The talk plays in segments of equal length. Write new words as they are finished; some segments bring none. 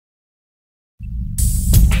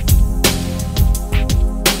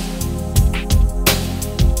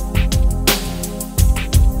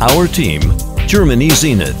Our team, Germany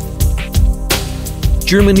Zenith.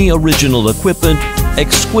 Germany original equipment,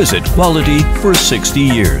 exquisite quality for 60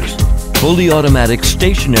 years. Fully automatic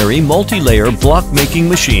stationary multi-layer block making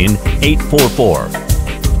machine 844.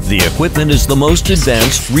 The equipment is the most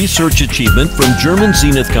advanced research achievement from German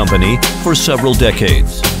Zenith company for several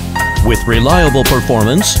decades. With reliable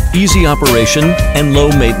performance, easy operation, and low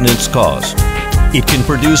maintenance cost. It can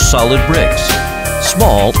produce solid bricks,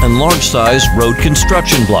 small and large size road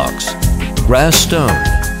construction blocks, grass stone,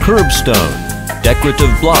 curbstone,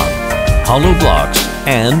 decorative block, hollow blocks,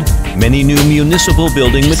 and many new municipal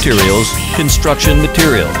building materials, construction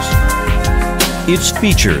materials. Its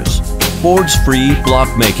features: boards-free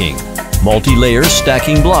block making, multi-layer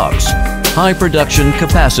stacking blocks, high production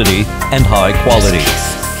capacity, and high quality.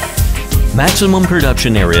 Maximum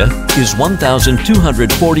production area is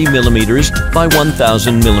 1,240 millimeters by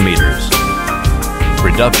 1,000 millimeters.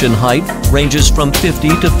 Production height ranges from 50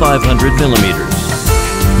 to 500 millimeters.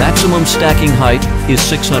 Maximum stacking height is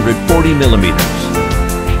 640 millimeters.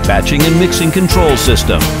 Batching and mixing control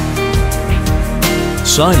system.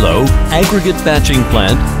 Silo, aggregate batching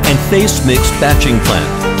plant, and face mix batching plant.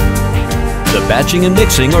 The batching and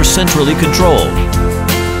mixing are centrally controlled.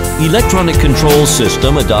 Electronic control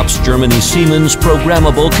system adopts Germany Siemens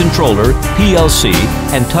programmable controller, PLC,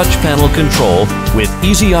 and touch panel control with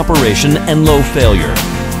easy operation and low failure.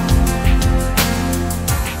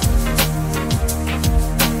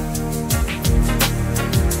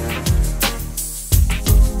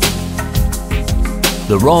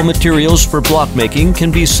 The raw materials for block making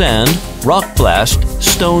can be sand, rock blast,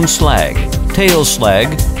 stone slag, tail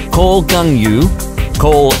slag, coal gangyu,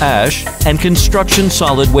 coal ash, and construction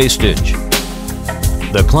solid wastage.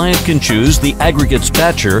 The client can choose the aggregates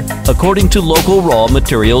batcher according to local raw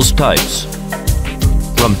materials types,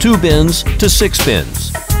 from 2 bins to 6 bins.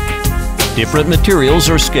 Different materials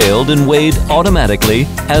are scaled and weighed automatically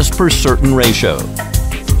as per certain ratio.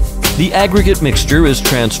 The aggregate mixture is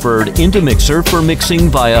transferred into mixer for mixing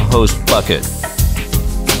via host bucket.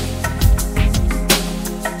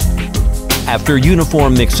 After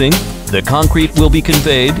uniform mixing, the concrete will be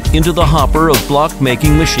conveyed into the hopper of block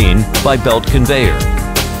making machine by belt conveyor.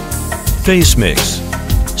 Face mix.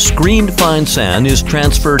 Screened fine sand is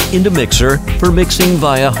transferred into mixer for mixing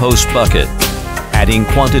via host bucket, adding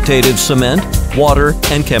quantitative cement, water,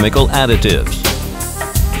 and chemical additives.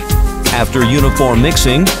 After uniform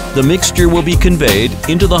mixing, the mixture will be conveyed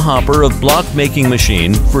into the hopper of block making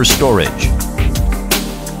machine for storage.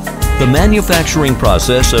 The manufacturing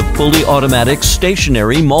process of fully automatic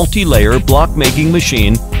stationary multi-layer block making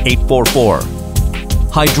machine 844.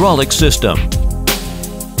 Hydraulic system.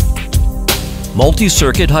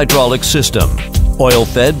 Multi-circuit hydraulic system, oil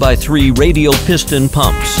fed by 3 radial piston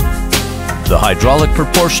pumps. The hydraulic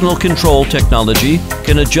proportional control technology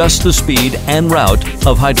can adjust the speed and route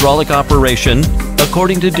of hydraulic operation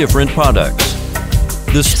according to different products.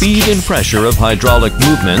 The speed and pressure of hydraulic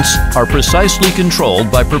movements are precisely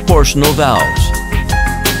controlled by proportional valves.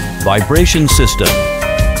 Vibration system.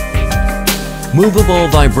 Movable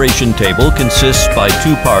vibration table consists by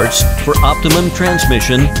 2 parts for optimum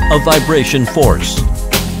transmission of vibration force.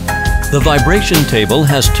 The vibration table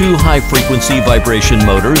has 2 high-frequency vibration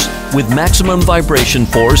motors with maximum vibration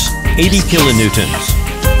force 80 kilonewtons.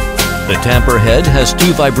 The tamper head has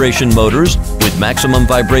 2 vibration motors with maximum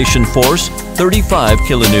vibration force 35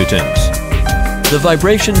 kilonewtons. The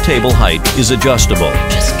vibration table height is adjustable.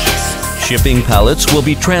 Shipping pallets will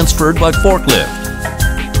be transferred by forklift.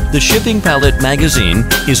 The shipping pallet magazine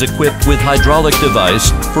is equipped with hydraulic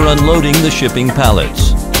device for unloading the shipping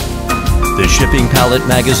pallets. The shipping pallet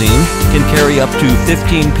magazine can carry up to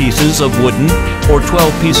 15 pieces of wooden or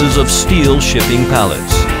 12 pieces of steel shipping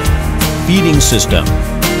pallets. Feeding system.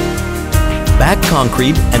 Back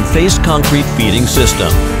concrete and face concrete feeding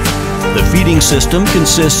system. The feeding system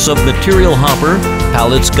consists of material hopper,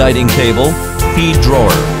 pallets guiding table, feed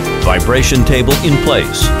drawer, vibration table in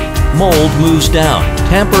place. Mold moves down,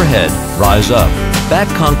 tamper head rise up, back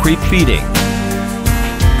concrete feeding.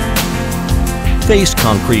 Face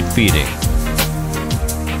concrete feeding.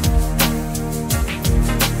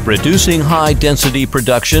 Producing high density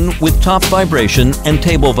production with top vibration and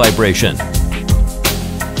table vibration.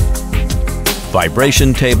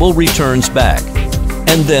 Vibration table returns back,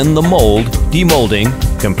 and then the mold, demolding,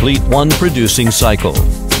 complete one producing cycle.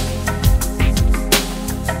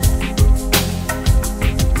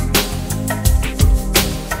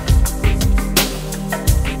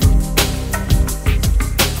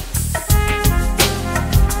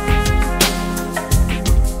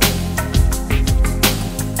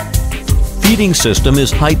 Feeding system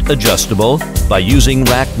is height adjustable by using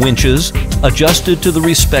rack winches, adjusted to the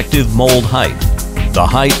respective mold height. The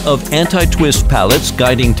height of anti-twist pallet's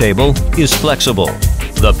guiding table is flexible.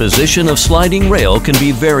 The position of sliding rail can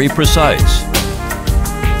be very precise.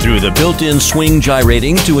 Through the built-in swing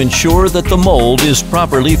gyrating to ensure that the mold is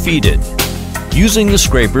properly feeded. Using the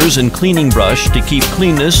scrapers and cleaning brush to keep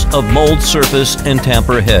cleanness of mold surface and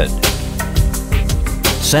tamper head.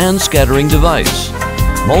 Sand scattering device.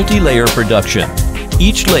 Multi-layer production.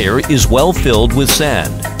 Each layer is well filled with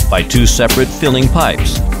sand by two separate filling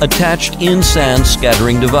pipes attached in sand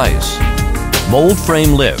scattering device. Mold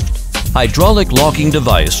frame lift. Hydraulic locking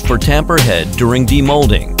device for tamper head during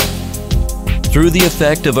demolding. Through the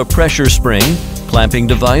effect of a pressure spring, clamping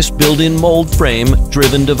device built-in mold frame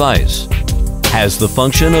driven device. Has the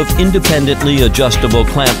function of independently adjustable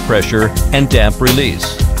clamp pressure and damp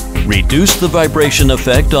release. Reduce the vibration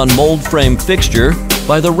effect on mold frame fixture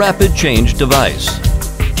by the rapid change device.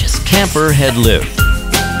 Tamper head lift.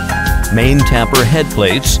 Main tamper head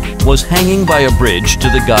plates was hanging by a bridge to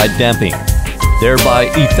the guide damping, thereby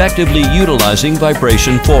effectively utilizing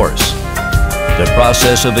vibration force. The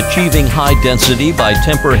process of achieving high density by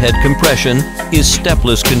tamper head compression is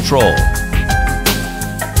stepless control.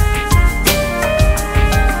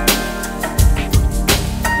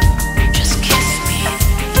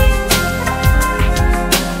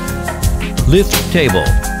 Lift table.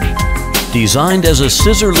 Designed as a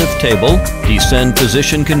scissor lift table, descend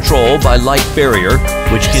position control by light barrier,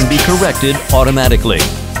 which can be corrected automatically.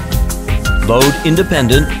 Load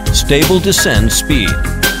independent, stable descend speed.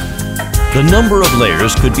 The number of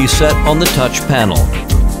layers could be set on the touch panel.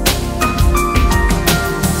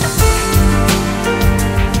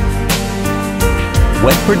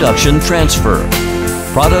 Wet production transfer.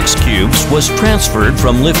 Products cubes was transferred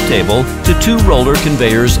from lift table to two roller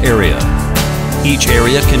conveyors area. Each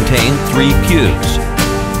area contained 3 cubes.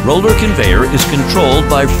 Roller conveyor is controlled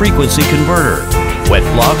by frequency converter. Wet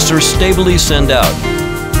blocks are stably sent out.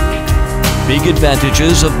 Big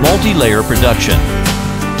advantages of multi-layer production.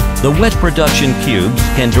 The wet production cubes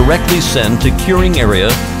can directly send to curing area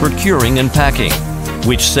for curing and packing,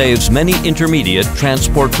 which saves many intermediate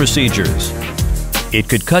transport procedures. It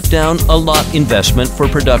could cut down a lot investment for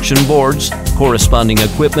production boards, corresponding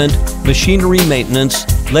equipment, machinery maintenance,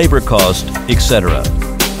 labor cost, etc.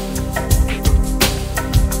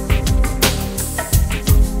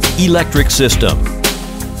 Electric system.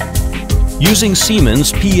 Using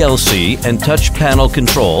Siemens PLC and touch panel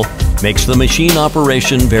control makes the machine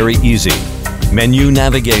operation very easy. Menu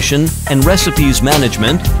navigation and recipes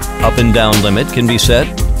management, up and down limit can be set,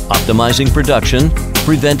 optimizing production,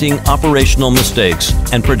 preventing operational mistakes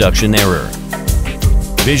and production error.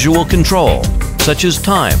 Visual control, such as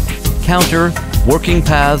time, counter, working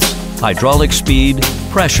paths, hydraulic speed,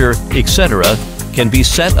 pressure, etc., can be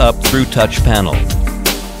set up through touch panel.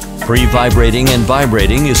 Pre-vibrating and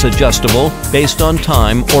vibrating is adjustable based on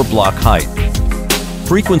time or block height.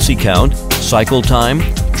 Frequency count, cycle time,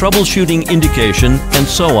 troubleshooting indication, and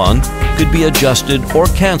so on could be adjusted or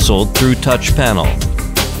canceled through touch panel.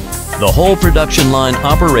 The whole production line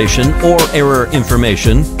operation or error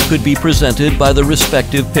information could be presented by the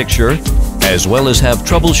respective picture, as well as have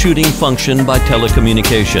troubleshooting function by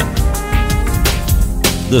telecommunication.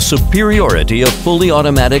 The superiority of fully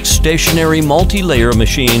automatic stationary multi-layer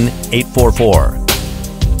machine 844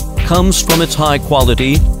 comes from its high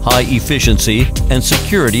quality, high efficiency, and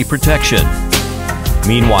security protection.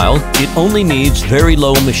 Meanwhile, it only needs very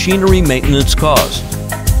low machinery maintenance cost.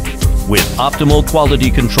 With optimal quality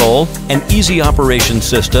control and easy operation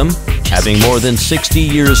system, having more than 60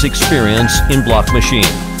 years experience in block machine.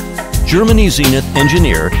 Germany Zenith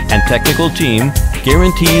engineer and technical team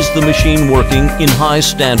guarantees the machine working in high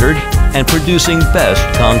standard and producing best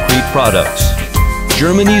concrete products.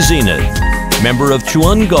 Germany Zenith, member of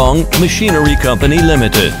Chuan-Gong Machinery Company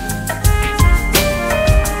Limited.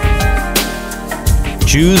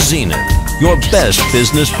 Choose Zenith, your best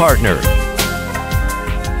business partner.